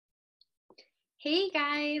Hey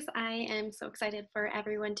guys, I am so excited for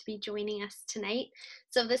everyone to be joining us tonight.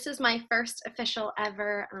 So, this is my first official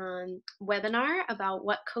ever webinar about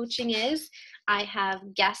what coaching is. I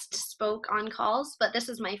have guest spoke on calls, but this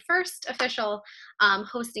is my first official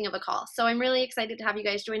hosting of a call. So, I'm really excited to have you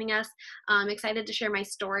guys joining us. I'm excited to share my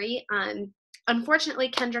story. Unfortunately,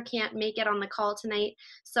 Kendra can't make it on the call tonight,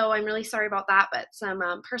 so I'm really sorry about that, but some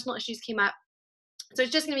personal issues came up. So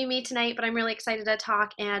it's just going to be me tonight, but I'm really excited to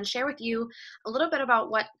talk and share with you a little bit about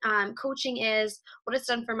what coaching is, what it's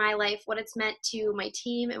done for my life, what it's meant to my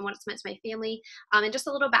team, and what it's meant to my family, and just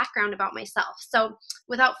a little background about myself. So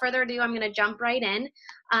without further ado, I'm going to jump right in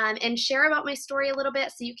and share about my story a little bit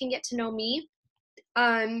so you can get to know me.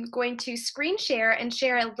 I'm going to screen share and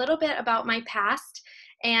share a little bit about my past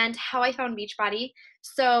and how I found Beachbody.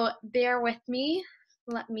 So bear with me.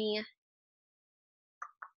 Let me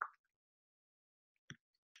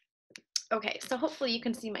Okay, so hopefully you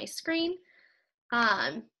can see my screen.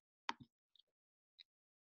 Um,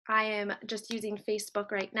 I am just using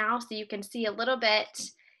Facebook right now so you can see a little bit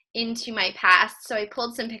into my past. So I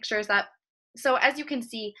pulled some pictures up. So as you can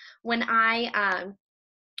see, when I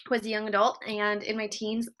was a young adult and in my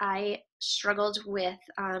teens, I struggled with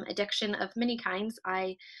addiction of many kinds.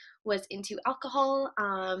 I was into alcohol.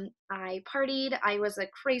 I partied. I was a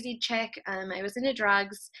crazy chick. I was into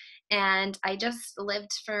drugs, and I just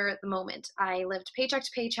lived for the moment. I lived paycheck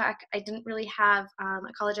to paycheck. I didn't really have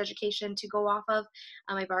a college education to go off of.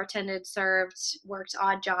 I bartended, served, worked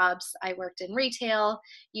odd jobs. I worked in retail.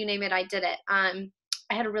 You name it, I did it. I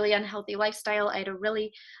had a really unhealthy lifestyle. I had a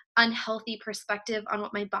really unhealthy perspective on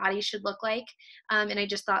what my body should look like. And I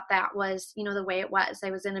just thought that was, the way it was.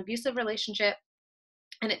 I was in an abusive relationship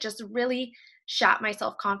and it just really shot my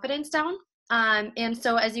self-confidence down. And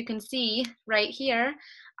so as you can see right here,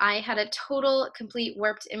 I had a total, complete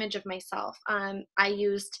warped image of myself. I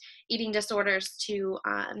used eating disorders to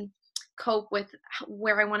cope with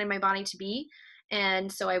where I wanted my body to be.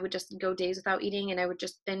 And so I would just go days without eating and I would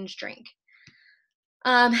just binge drink.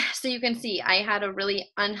 So you can see I had a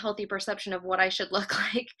really unhealthy perception of what I should look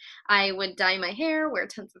like. I would dye my hair, wear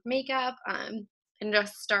tons of makeup, and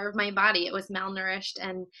just starve my body. It was malnourished,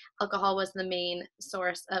 and alcohol was the main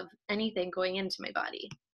source of anything going into my body.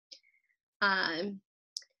 Um,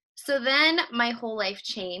 so then my whole life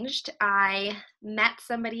changed. I met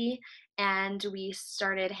somebody and we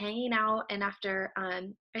started hanging out. And after,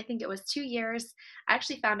 I think it was 2 years, I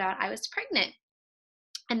actually found out I was pregnant.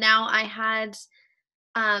 And now I had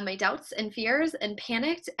my doubts and fears and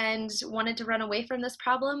panicked and wanted to run away from this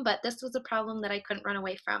problem, but this was a problem that I couldn't run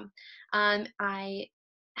away from. I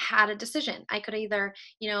had a decision. I could either,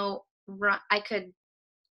 I could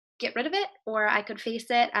get rid of it or I could face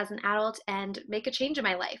it as an adult and make a change in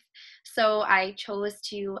my life. So I chose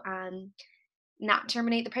to not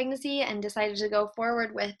terminate the pregnancy and decided to go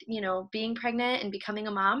forward with, being pregnant and becoming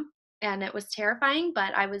a mom. And it was terrifying,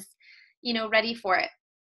 but I was, ready for it.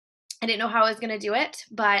 I didn't know how I was going to do it,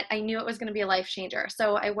 but I knew it was going to be a life changer.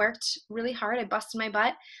 So I worked really hard. I busted my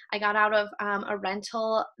butt. I got out of a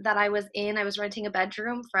rental that I was in. I was renting a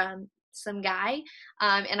bedroom from some guy,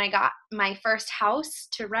 and I got my first house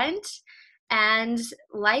to rent, and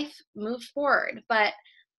life moved forward. But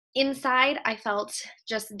inside, I felt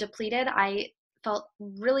just depleted. I felt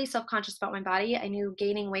really self-conscious about my body. I knew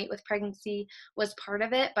gaining weight with pregnancy was part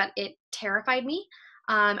of it, but it terrified me.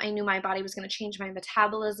 I knew my body was going to change. My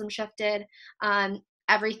metabolism shifted.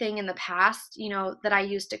 Everything in the past, that I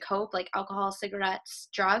used to cope, like alcohol, cigarettes,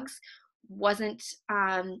 drugs, wasn't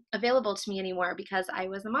available to me anymore because I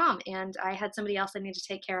was a mom and I had somebody else I needed to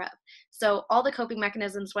take care of. So all the coping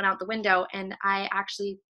mechanisms went out the window, and I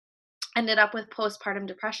actually ended up with postpartum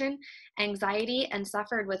depression, anxiety, and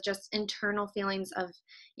suffered with just internal feelings of,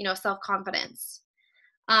 self-confidence.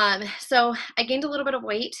 So I gained a little bit of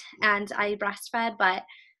weight and I breastfed, but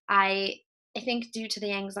I I think due to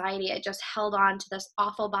the anxiety, I just held on to this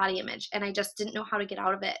awful body image and I just didn't know how to get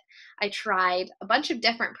out of it. I tried a bunch of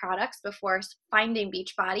different products before finding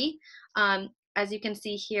Beachbody. As you can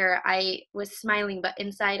see here, I was smiling, but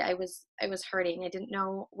inside I was hurting. I didn't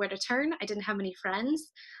know where to turn. I didn't have many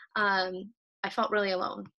friends. I felt really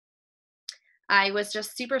alone. I was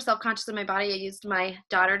just super self-conscious of my body. I used my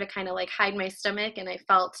daughter to kind of like hide my stomach, and I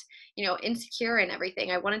felt, insecure and everything.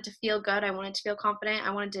 I wanted to feel good. I wanted to feel confident.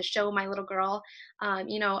 I wanted to show my little girl,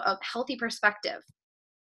 a healthy perspective.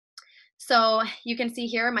 So you can see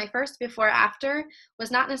here my first before after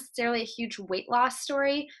was not necessarily a huge weight loss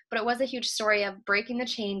story, but it was a huge story of breaking the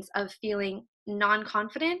chains of feeling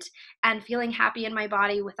non-confident and feeling happy in my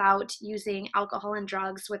body without using alcohol and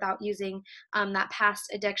drugs, without using that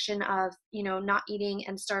past addiction of, not eating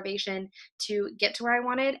and starvation to get to where I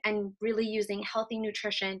wanted, and really using healthy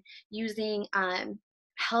nutrition, using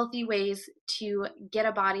healthy ways to get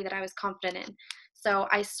a body that I was confident in. So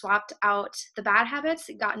I swapped out the bad habits,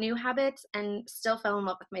 got new habits, and still fell in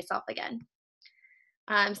love with myself again.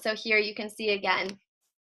 So here you can see again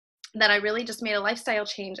that I really just made a lifestyle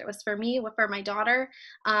change. It was for me, for my daughter,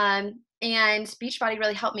 and Beachbody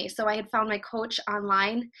really helped me. So I had found my coach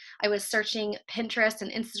online. I was searching Pinterest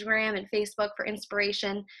and Instagram and Facebook for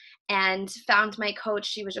inspiration and found my coach.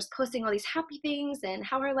 She was just posting all these happy things and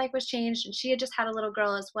how her life was changed. And she had just had a little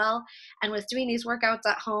girl as well and was doing these workouts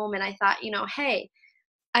at home. And I thought, hey,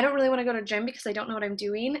 I don't really want to go to gym because I don't know what I'm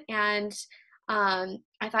doing. And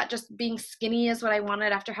I thought just being skinny is what I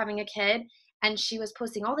wanted after having a kid. And she was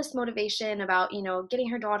posting all this motivation about, getting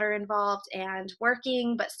her daughter involved and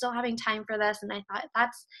working, but still having time for this. And I thought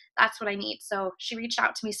that's what I need. So she reached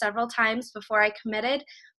out to me several times before I committed.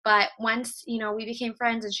 But once, we became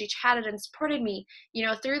friends and she chatted and supported me,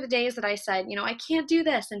 through the days that I said, I can't do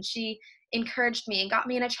this. And she encouraged me and got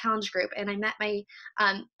me in a challenge group. And I met my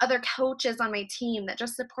other coaches on my team that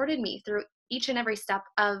just supported me through each and every step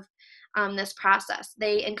of this process.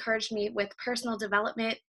 They encouraged me with personal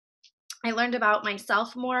development. I learned about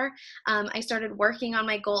myself more. I started working on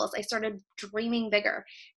my goals. I started dreaming bigger.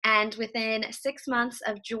 And within 6 months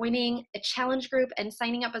of joining a challenge group and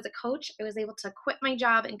signing up as a coach, I was able to quit my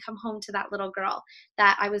job and come home to that little girl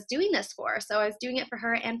that I was doing this for. So I was doing it for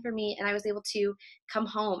her and for me, and I was able to come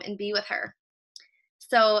home and be with her.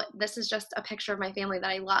 So this is just a picture of my family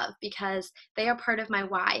that I love because they are part of my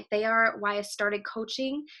why. They are why I started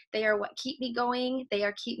coaching. They are what keep me going. They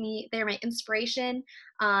are my inspiration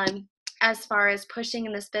as far as pushing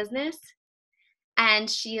in this business. And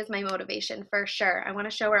she is my motivation for sure. I want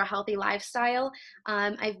to show her a healthy lifestyle.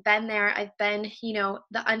 I've been there. I've been,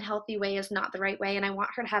 the unhealthy way is not the right way. And I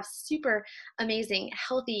want her to have super amazing,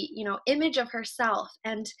 healthy, image of herself.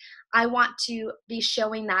 And I want to be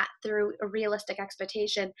showing that through a realistic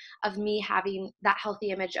expectation of me having that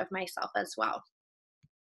healthy image of myself as well.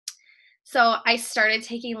 So I started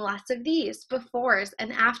taking lots of these befores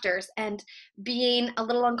and afters and being a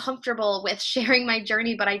little uncomfortable with sharing my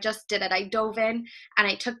journey, but I just did it. I dove in and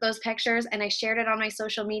I took those pictures and I shared it on my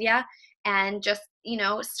social media and just,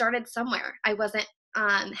 started somewhere. I wasn't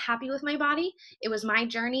happy with my body. It was my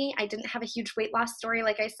journey. I didn't have a huge weight loss story,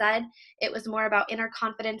 like I said. It was more about inner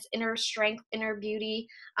confidence, inner strength, inner beauty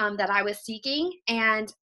that I was seeking.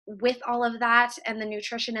 And with all of that and the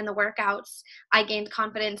nutrition and the workouts, I gained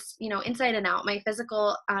confidence, inside and out. My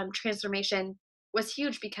physical transformation was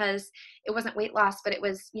huge because it wasn't weight loss, but it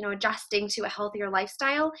was, adjusting to a healthier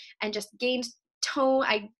lifestyle and just gained tone.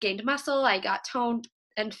 I gained muscle. I got toned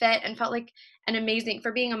and fit and felt like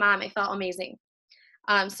for being a mom, I felt amazing.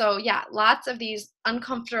 So yeah, lots of these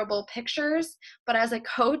uncomfortable pictures, but as a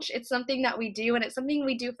coach, it's something that we do, and it's something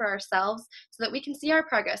we do for ourselves so that we can see our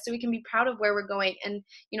progress, so we can be proud of where we're going and,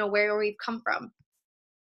 where we've come from.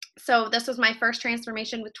 So this was my first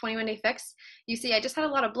transformation with 21 Day Fix. You see, I just had a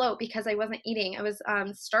lot of bloat because I wasn't eating. I was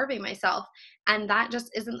starving myself, and that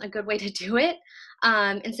just isn't a good way to do it.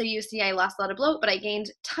 And so you see, I lost a lot of bloat, but I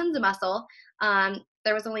gained tons of muscle.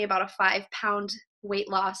 There was only about a 5-pound weight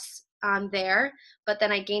loss there, but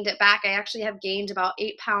then I gained it back. I actually have gained about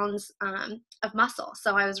 8 pounds of muscle.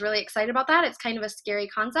 So I was really excited about that. It's kind of a scary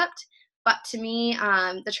concept, but to me,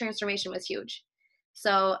 the transformation was huge.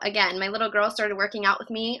 So again, my little girl started working out with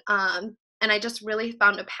me, and I just really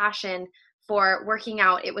found a passion for working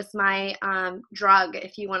out. It was my drug,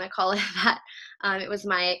 if you want to call it that. It was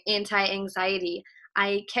my anti-anxiety.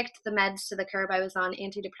 I kicked the meds to the curb. I was on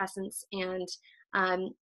antidepressants and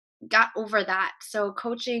got over that. So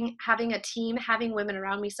coaching, having a team, having women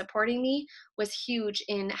around me supporting me was huge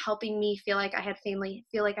in helping me feel like I had family,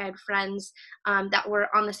 feel like I had friends that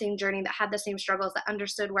were on the same journey, that had the same struggles, that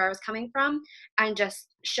understood where I was coming from and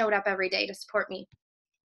just showed up every day to support me.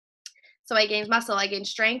 So I gained muscle, I gained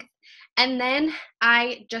strength, and then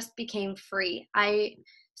I just became free. I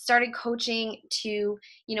started coaching to,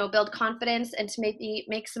 build confidence and to maybe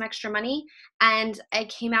make some extra money. And I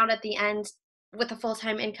came out at the end with a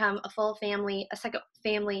full-time income, a full family, a second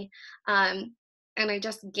family, and I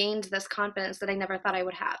just gained this confidence that I never thought I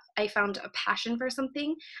would have. I found a passion for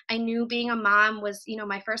something. I knew being a mom was,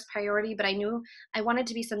 my first priority, but I knew I wanted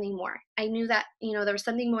to be something more. I knew that, there was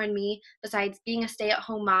something more in me besides being a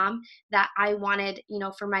stay-at-home mom that I wanted,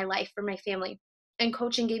 for my life, for my family. And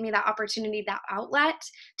coaching gave me that opportunity, that outlet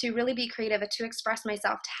to really be creative, to express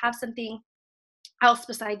myself, to have something else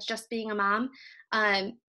besides just being a mom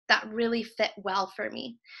that really fit well for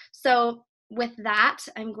me. So with that,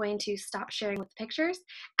 I'm going to stop sharing with pictures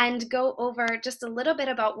and go over just a little bit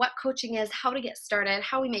about what coaching is, how to get started,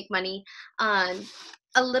 how we make money, a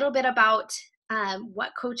little bit about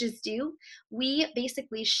what coaches do. We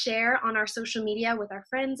basically share on our social media with our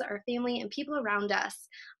friends, our family, and people around us.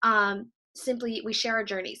 Simply, we share our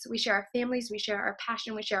journeys, we share our families, we share our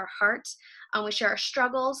passion, we share our heart, we share our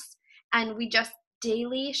struggles, and we just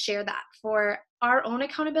daily share that for our own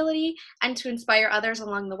accountability and to inspire others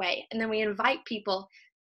along the way. And then we invite people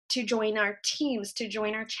to join our teams, to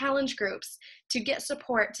join our challenge groups, to get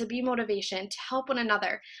support, to be motivation, to help one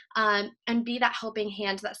another, and be that helping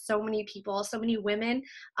hand that so many people, so many women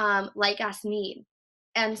like us need.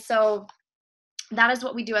 And so that is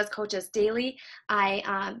what we do as coaches daily.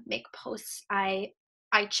 I make posts.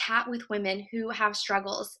 I chat with women who have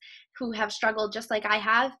struggles, who have struggled just like I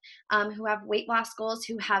have, who have weight loss goals,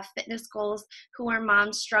 who have fitness goals, who are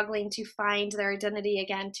moms struggling to find their identity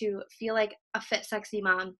again, to feel like a fit, sexy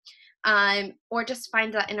mom, or just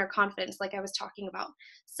find that inner confidence, like I was talking about.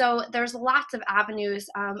 So there's lots of avenues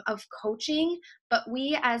of coaching, but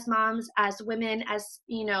we as moms, as women, as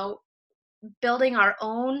building our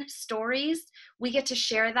own stories, we get to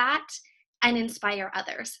share that and inspire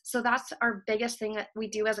others. So that's our biggest thing that we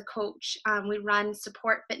do as a coach. We run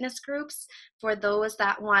support fitness groups for those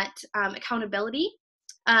that want accountability.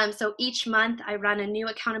 So each month I run a new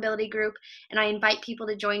accountability group and I invite people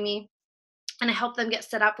to join me. And I help them get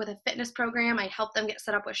set up with a fitness program. I help them get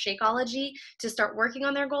set up with Shakeology to start working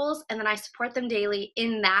on their goals. And then I support them daily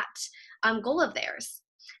in that goal of theirs.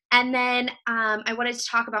 And then I wanted to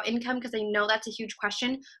talk about income because I know that's a huge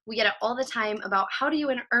question. We get it all the time about how do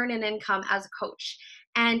you earn an income as a coach?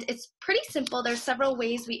 And it's pretty simple. There's several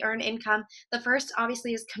ways we earn income. The first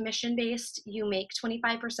obviously is commission based. You make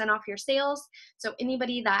 25% off your sales. So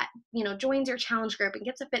anybody that, joins your challenge group and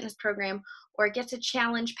gets a fitness program or gets a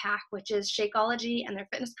challenge pack, which is Shakeology and their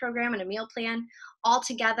fitness program and a meal plan all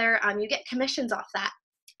together, you get commissions off that.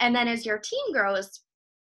 And then as your team grows,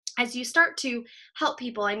 as you start to help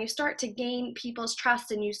people and you start to gain people's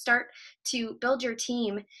trust and you start to build your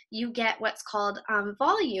team, you get what's called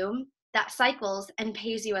volume that cycles and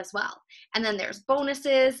pays you as well. And then there's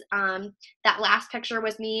bonuses. That last picture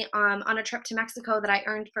was me on a trip to Mexico that I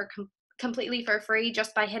earned for completely for free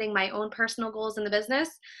just by hitting my own personal goals in the business.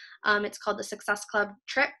 It's called the Success Club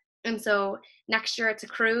trip. And so next year it's a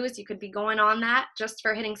cruise. You could be going on that just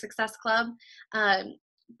for hitting Success Club.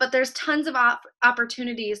 But there's tons of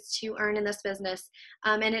opportunities to earn in this business,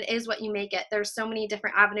 and it is what you make it. There's so many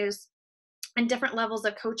different avenues and different levels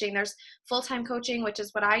of coaching. There's full-time coaching, which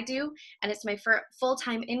is what I do, and it's my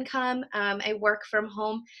full-time income. I work from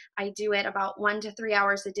home. I do it about 1 to 3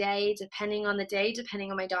 hours a day, depending on the day, depending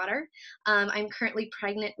on my daughter. I'm currently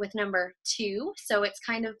pregnant with number 2, so it's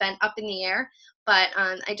kind of been up in the air, but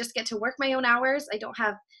I just get to work my own hours. I don't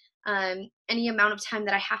have any amount of time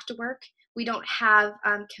that I have to work. We don't have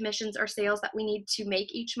commissions or sales that we need to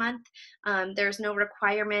make each month. There's no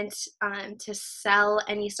requirement to sell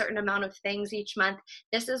any certain amount of things each month.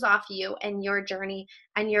 This is off you and your journey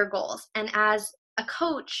and your goals. And as a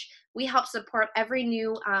coach, we help support every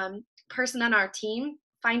new person on our team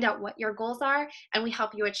find out what your goals are, and we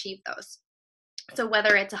help you achieve those. So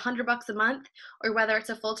whether it's $100 a month or whether it's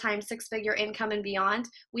a full-time 6-figure income and beyond,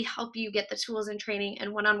 we help you get the tools and training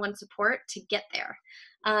and one-on-one support to get there.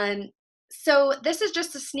 So this is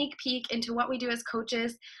just a sneak peek into what we do as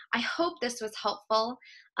coaches. I hope this was helpful.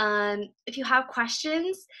 If you have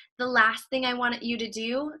questions, the last thing I want you to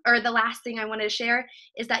do, or the last thing I wanted to share,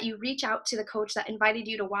 is that you reach out to the coach that invited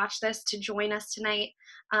you to watch this, to join us tonight,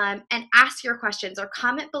 and ask your questions, or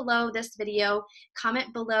comment below this video,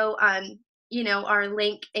 comment below our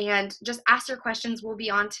link, and just ask your questions. We'll be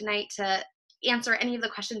on tonight to answer any of the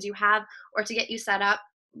questions you have or to get you set up.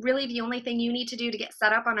 Really, the only thing you need to do to get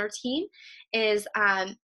set up on our team is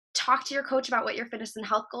talk to your coach about what your fitness and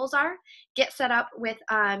health goals are, get set up with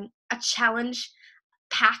a challenge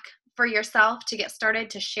pack for yourself to get started,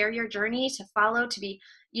 to share your journey, to follow, to be,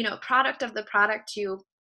 product of the product, to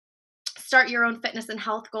start your own fitness and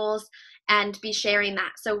health goals and be sharing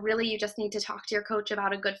that. So really you just need to talk to your coach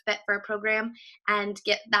about a good fit for a program and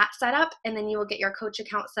get that set up, and then you will get your coach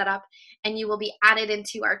account set up and you will be added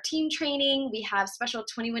into our team training. We have special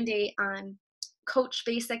 21-day coach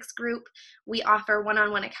basics group. We offer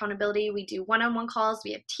one-on-one accountability. We do one-on-one calls.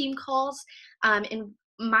 We have team calls. And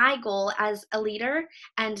my goal as a leader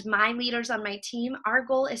and my leaders on my team, our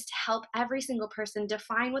goal is to help every single person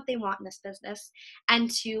define what they want in this business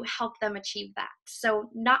and to help them achieve that.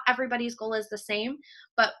 So not everybody's goal is the same,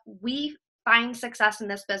 but we find success in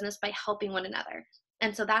this business by helping one another.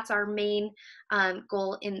 And so that's our main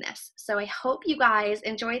goal in this. So I hope you guys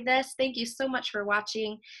enjoyed this. Thank you so much for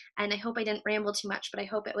watching. And I hope I didn't ramble too much, but I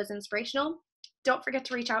hope it was inspirational. Don't forget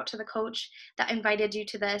to reach out to the coach that invited you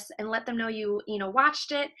to this and let them know you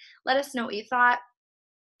watched it. Let us know what you thought.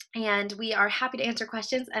 And we are happy to answer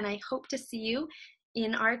questions. And I hope to see you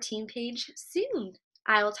in our team page soon.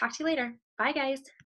 I will talk to you later. Bye, guys.